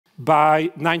By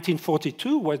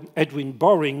 1942, when Edwin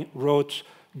Boring wrote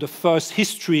the first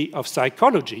history of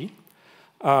psychology,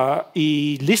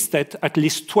 he listed at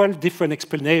least 12 different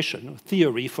explanations,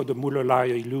 theory for the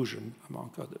Muller-Lyer illusion, among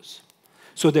others.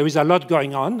 So there is a lot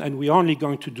going on, and we're only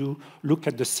going to look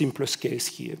at the simplest case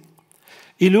here.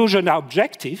 Illusions are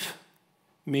objective,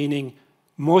 meaning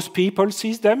most people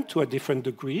see them to a different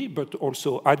degree, but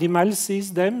also animals see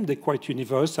them. They're quite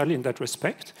universal in that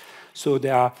respect. So they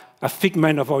are a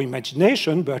figment of our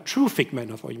imagination, but a true figment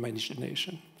of our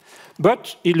imagination.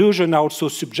 But illusions are also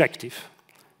subjective.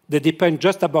 They depend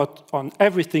just about on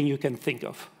everything you can think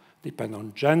of. Depend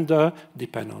on gender,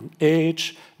 depend on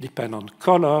age, depend on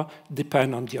color,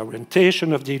 depend on the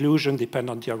orientation of the illusion, depend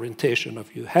on the orientation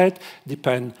of your head,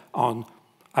 depend on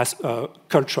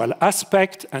cultural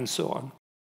aspect, and so on.